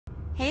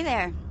Hey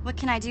there, what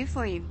can I do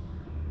for you?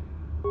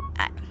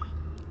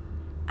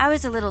 I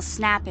was a little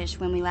snappish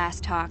when we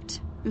last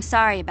talked. I'm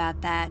sorry about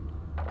that.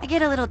 I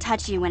get a little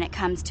touchy when it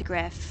comes to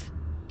Griff.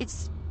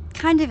 It's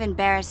kind of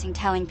embarrassing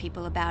telling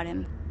people about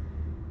him.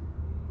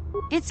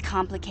 It's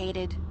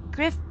complicated.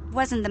 Griff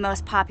wasn't the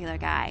most popular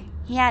guy.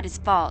 He had his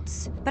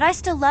faults, but I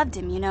still loved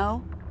him, you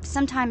know?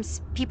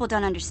 Sometimes people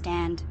don't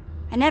understand.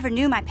 I never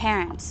knew my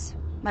parents.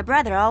 My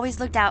brother always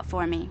looked out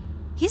for me.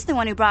 He's the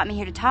one who brought me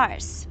here to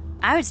Tars.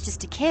 I was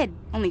just a kid,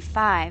 only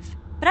 5.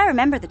 But I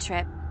remember the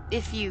trip,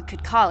 if you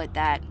could call it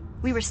that.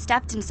 We were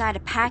stuffed inside a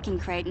packing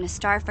crate in a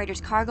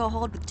starfreighter's cargo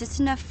hold with just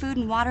enough food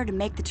and water to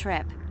make the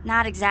trip.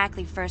 Not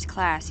exactly first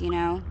class, you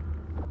know?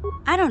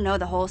 I don't know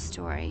the whole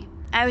story.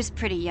 I was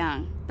pretty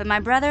young, but my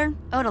brother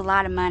owed a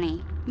lot of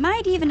money.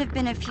 Might even have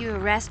been a few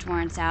arrest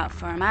warrants out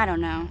for him, I don't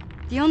know.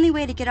 The only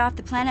way to get off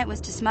the planet was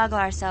to smuggle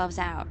ourselves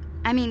out.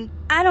 I mean,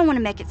 I don't want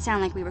to make it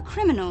sound like we were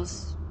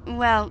criminals.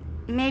 Well,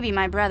 maybe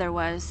my brother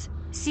was.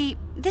 See,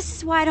 this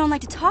is why I don't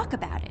like to talk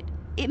about it.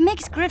 It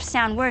makes Griff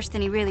sound worse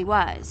than he really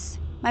was.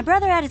 My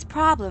brother had his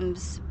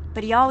problems,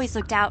 but he always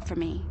looked out for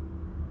me.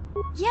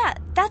 Yeah,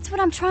 that's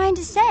what I'm trying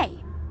to say.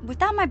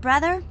 Without my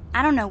brother,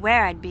 I don't know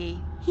where I'd be.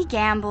 He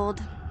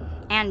gambled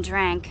and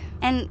drank,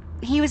 and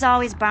he was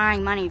always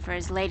borrowing money for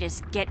his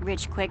latest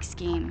get-rich-quick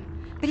scheme.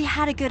 But he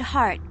had a good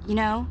heart, you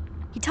know?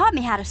 He taught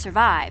me how to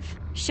survive,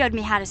 showed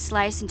me how to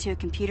slice into a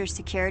computer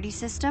security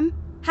system,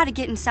 how to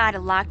get inside a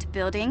locked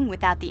building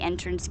without the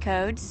entrance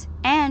codes,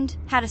 and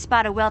how to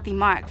spot a wealthy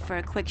mark for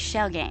a quick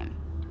shell game.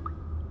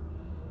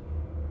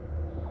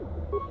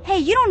 Hey,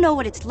 you don't know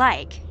what it's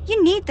like.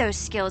 You need those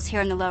skills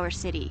here in the lower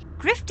city.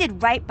 Griff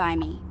did right by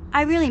me.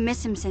 I really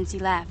miss him since he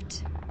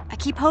left. I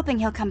keep hoping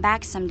he'll come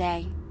back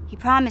someday. He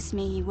promised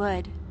me he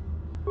would.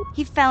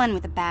 He fell in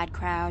with a bad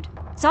crowd.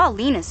 It's all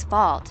Lena's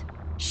fault.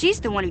 She's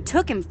the one who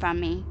took him from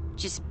me.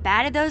 Just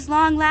batted those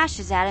long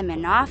lashes at him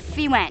and off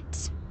he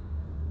went.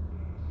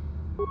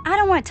 I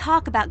don't want to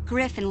talk about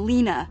Griff and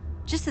Lena.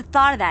 Just the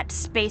thought of that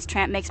space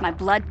tramp makes my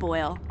blood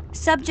boil.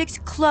 Subject's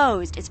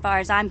closed as far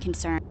as I'm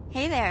concerned.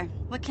 Hey there,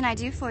 what can I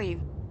do for you?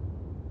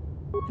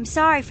 I'm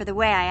sorry for the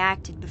way I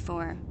acted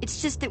before.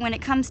 It's just that when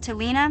it comes to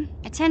Lena,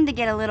 I tend to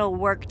get a little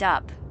worked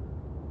up.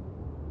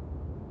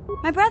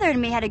 My brother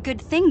and me had a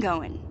good thing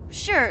going.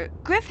 Sure,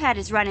 Griff had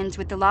his run-ins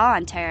with the law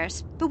on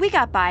Terrace, but we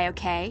got by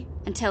okay,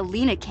 until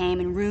Lena came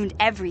and ruined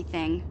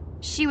everything.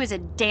 She was a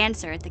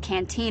dancer at the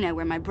cantina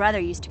where my brother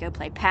used to go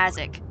play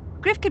Pazik.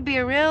 Griff could be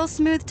a real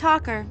smooth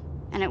talker,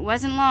 and it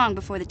wasn't long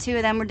before the two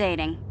of them were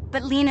dating.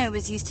 But Lena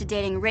was used to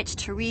dating rich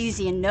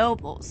Teresian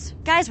nobles,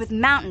 guys with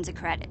mountains of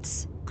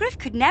credits. Griff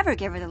could never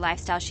give her the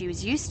lifestyle she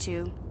was used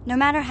to, no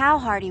matter how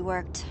hard he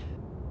worked.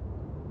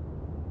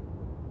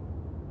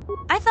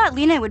 I thought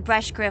Lena would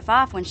brush Griff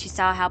off when she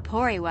saw how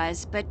poor he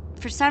was, but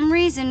for some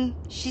reason,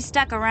 she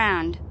stuck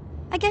around.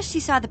 I guess she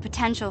saw the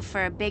potential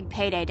for a big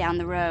payday down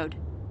the road.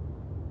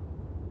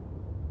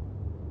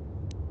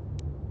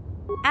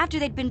 After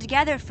they'd been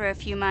together for a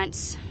few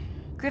months,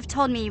 Griff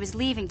told me he was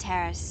leaving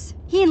Terrace.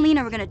 He and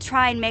Lena were going to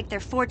try and make their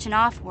fortune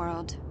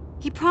off-world.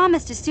 He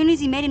promised as soon as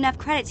he made enough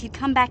credits he'd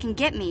come back and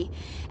get me,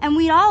 and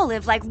we'd all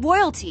live like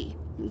royalty.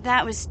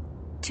 That was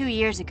 2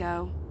 years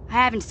ago. I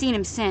haven't seen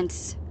him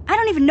since. I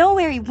don't even know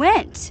where he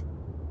went.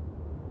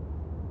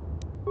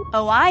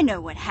 Oh, I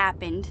know what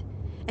happened.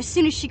 As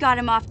soon as she got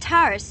him off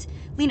Terrace,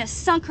 Lena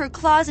sunk her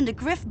claws into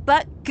Griff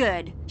but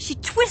good. She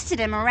twisted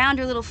him around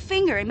her little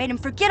finger and made him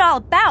forget all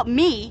about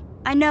me.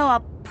 I know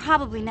I'll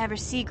probably never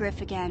see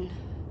Griff again.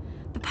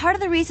 But part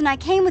of the reason I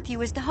came with you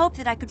was the hope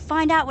that I could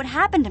find out what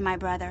happened to my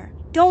brother.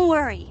 Don't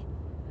worry.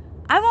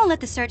 I won't let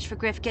the search for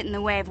Griff get in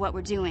the way of what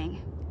we're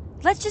doing.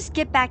 Let's just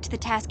get back to the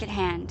task at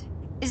hand.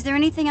 Is there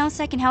anything else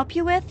I can help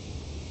you with?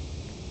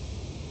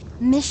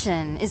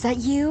 Mission, is that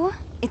you?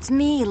 It's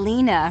me,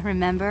 Lena,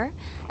 remember?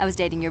 I was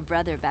dating your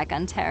brother back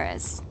on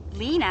Terrace.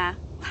 Lena?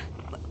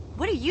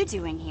 What are you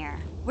doing here?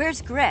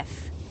 Where's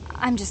Griff?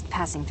 I'm just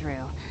passing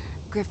through.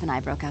 Griff and I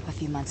broke up a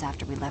few months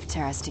after we left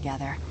Terrace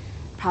together.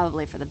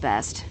 Probably for the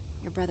best.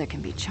 Your brother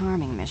can be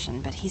charming,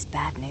 Mission, but he's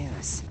bad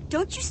news.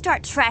 Don't you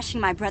start trashing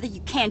my brother, you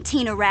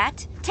cantina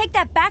rat! Take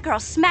that back or I'll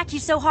smack you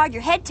so hard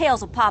your head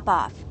tails will pop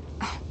off!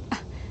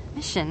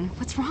 Mission,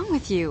 what's wrong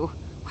with you?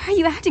 Why are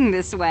you acting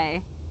this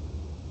way?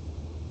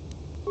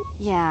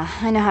 Yeah,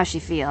 I know how she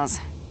feels.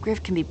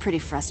 Griff can be pretty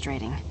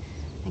frustrating.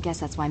 I guess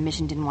that's why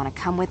Mission didn't want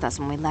to come with us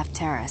when we left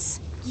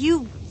Terrace.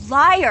 You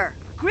liar!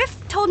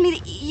 Griff told me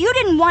that you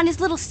didn't want his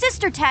little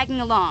sister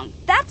tagging along.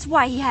 That's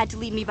why he had to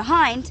leave me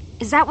behind.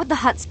 Is that what the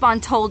hut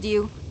spawn told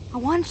you? I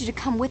wanted you to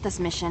come with us,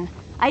 Mission.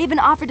 I even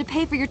offered to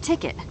pay for your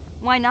ticket.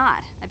 Why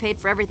not? I paid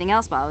for everything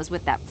else while I was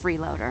with that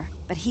freeloader.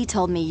 But he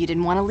told me you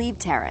didn't want to leave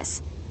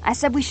Terrace. I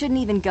said we shouldn't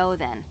even go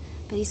then.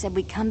 But he said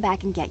we'd come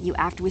back and get you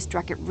after we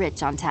struck it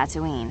rich on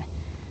Tatooine.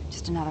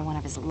 Just another one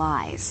of his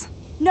lies.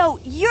 No,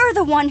 you're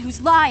the one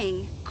who's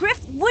lying.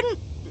 Griff wouldn't...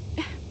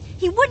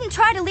 He wouldn't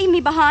try to leave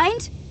me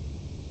behind.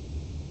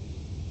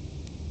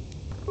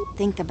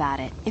 Think about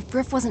it. If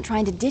Griff wasn't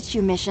trying to ditch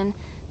you, Mission,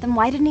 then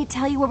why didn't he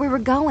tell you where we were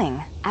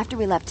going? After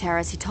we left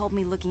Terrace, he told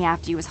me looking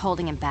after you was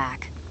holding him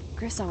back.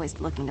 Griff's always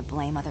looking to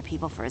blame other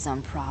people for his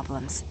own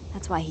problems.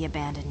 That's why he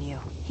abandoned you.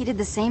 He did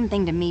the same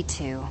thing to me,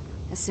 too.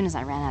 As soon as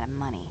I ran out of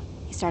money,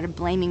 he started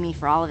blaming me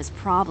for all of his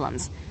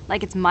problems,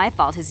 like it's my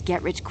fault his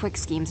get-rich-quick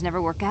schemes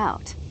never work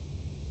out.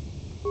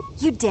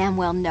 You damn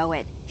well know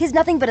it. He's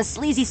nothing but a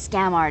sleazy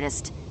scam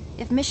artist.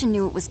 If Mission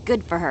knew it was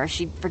good for her,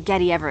 she'd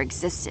forget he ever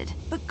existed.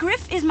 But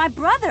Griff is my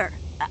brother.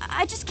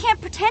 I just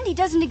can't pretend he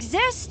doesn't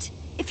exist.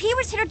 If he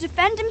was here to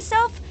defend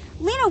himself,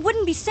 Lena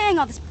wouldn't be saying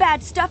all this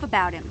bad stuff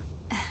about him.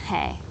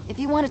 Hey, if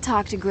you want to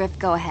talk to Griff,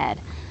 go ahead.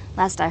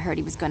 Last I heard,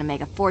 he was going to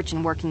make a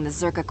fortune working the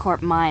Zerka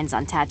Corp mines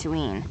on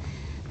Tatooine.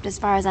 But as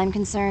far as I'm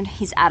concerned,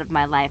 he's out of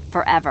my life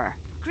forever.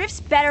 Griff's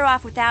better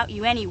off without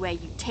you anyway,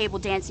 you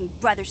table-dancing,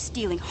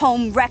 brother-stealing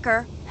home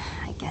wrecker.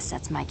 I guess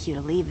that's my cue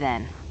to leave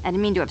then. I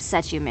didn't mean to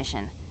upset you,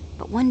 Mission.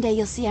 But one day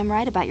you'll see I'm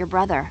right about your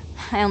brother.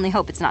 I only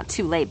hope it's not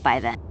too late by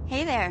then.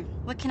 Hey there,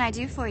 what can I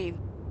do for you?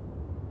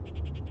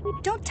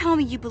 Don't tell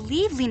me you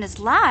believe Lena's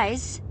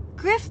lies.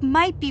 Griff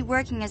might be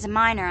working as a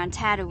miner on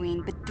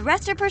Tatooine, but the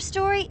rest of her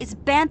story is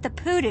bantha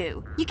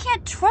poodoo. You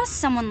can't trust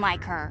someone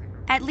like her.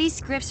 At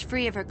least Griff's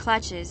free of her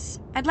clutches.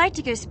 I'd like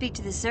to go speak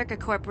to the Zerka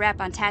Corp rep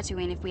on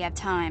Tatooine if we have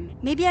time.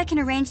 Maybe I can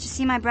arrange to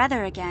see my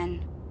brother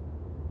again.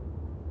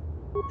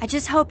 I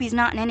just hope he's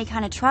not in any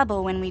kind of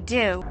trouble when we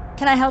do.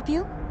 Can I help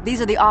you?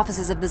 These are the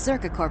offices of the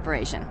Zerka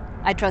Corporation.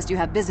 I trust you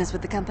have business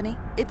with the company?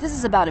 If this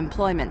is about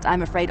employment,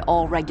 I'm afraid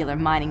all regular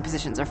mining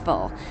positions are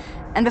full.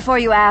 And before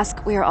you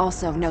ask, we are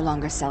also no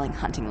longer selling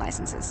hunting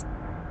licenses.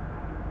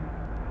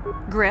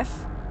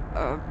 Griff?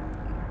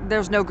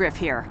 There's no Griff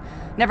here.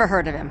 Never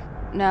heard of him.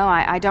 No,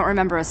 I don't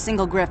remember a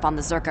single Griff on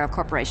the Zerka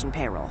Corporation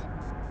payroll.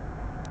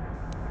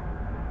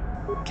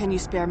 Can you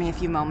spare me a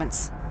few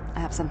moments? I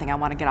have something I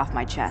want to get off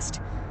my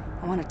chest.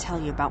 I want to tell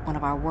you about one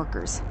of our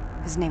workers.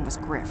 His name was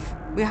Griff.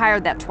 We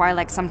hired that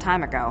Twi'lek some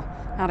time ago.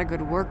 Not a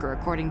good worker,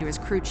 according to his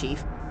crew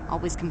chief.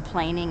 Always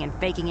complaining and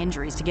faking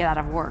injuries to get out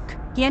of work.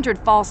 He entered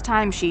false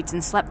timesheets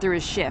and slept through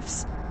his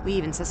shifts. We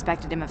even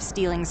suspected him of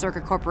stealing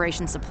Zerka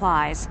Corporation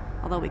supplies,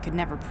 although we could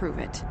never prove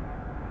it.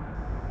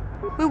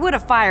 We would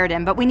have fired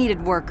him, but we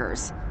needed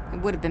workers.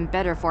 It would have been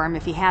better for him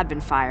if he had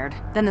been fired.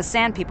 Then the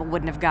Sand People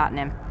wouldn't have gotten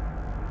him.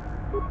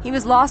 He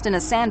was lost in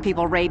a Sand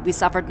People raid we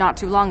suffered not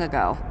too long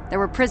ago. There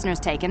were prisoners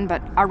taken,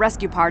 but our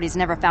rescue parties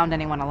never found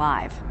anyone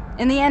alive.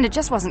 In the end, it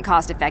just wasn't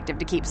cost-effective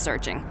to keep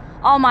searching.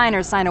 All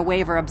miners sign a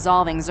waiver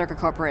absolving Zerka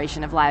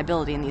Corporation of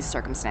liability in these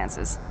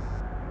circumstances.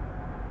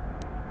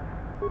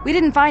 We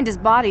didn't find his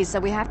body, so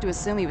we have to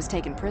assume he was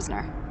taken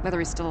prisoner. Whether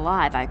he's still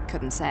alive, I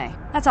couldn't say.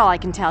 That's all I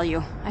can tell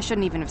you. I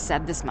shouldn't even have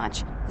said this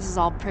much. This is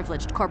all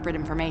privileged corporate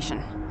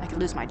information. I could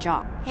lose my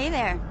job. Hey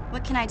there,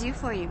 what can I do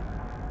for you?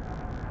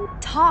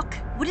 Talk?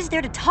 What is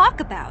there to talk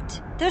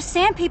about? Those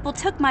Sand People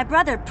took my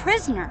brother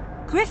prisoner.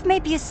 Griff may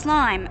be a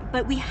slime,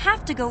 but we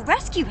have to go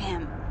rescue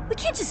him. We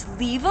can't just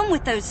leave him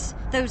with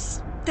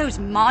those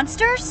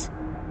monsters.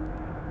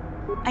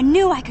 I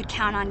knew I could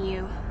count on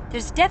you.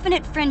 There's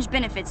definite fringe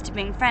benefits to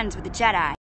being friends with the Jedi.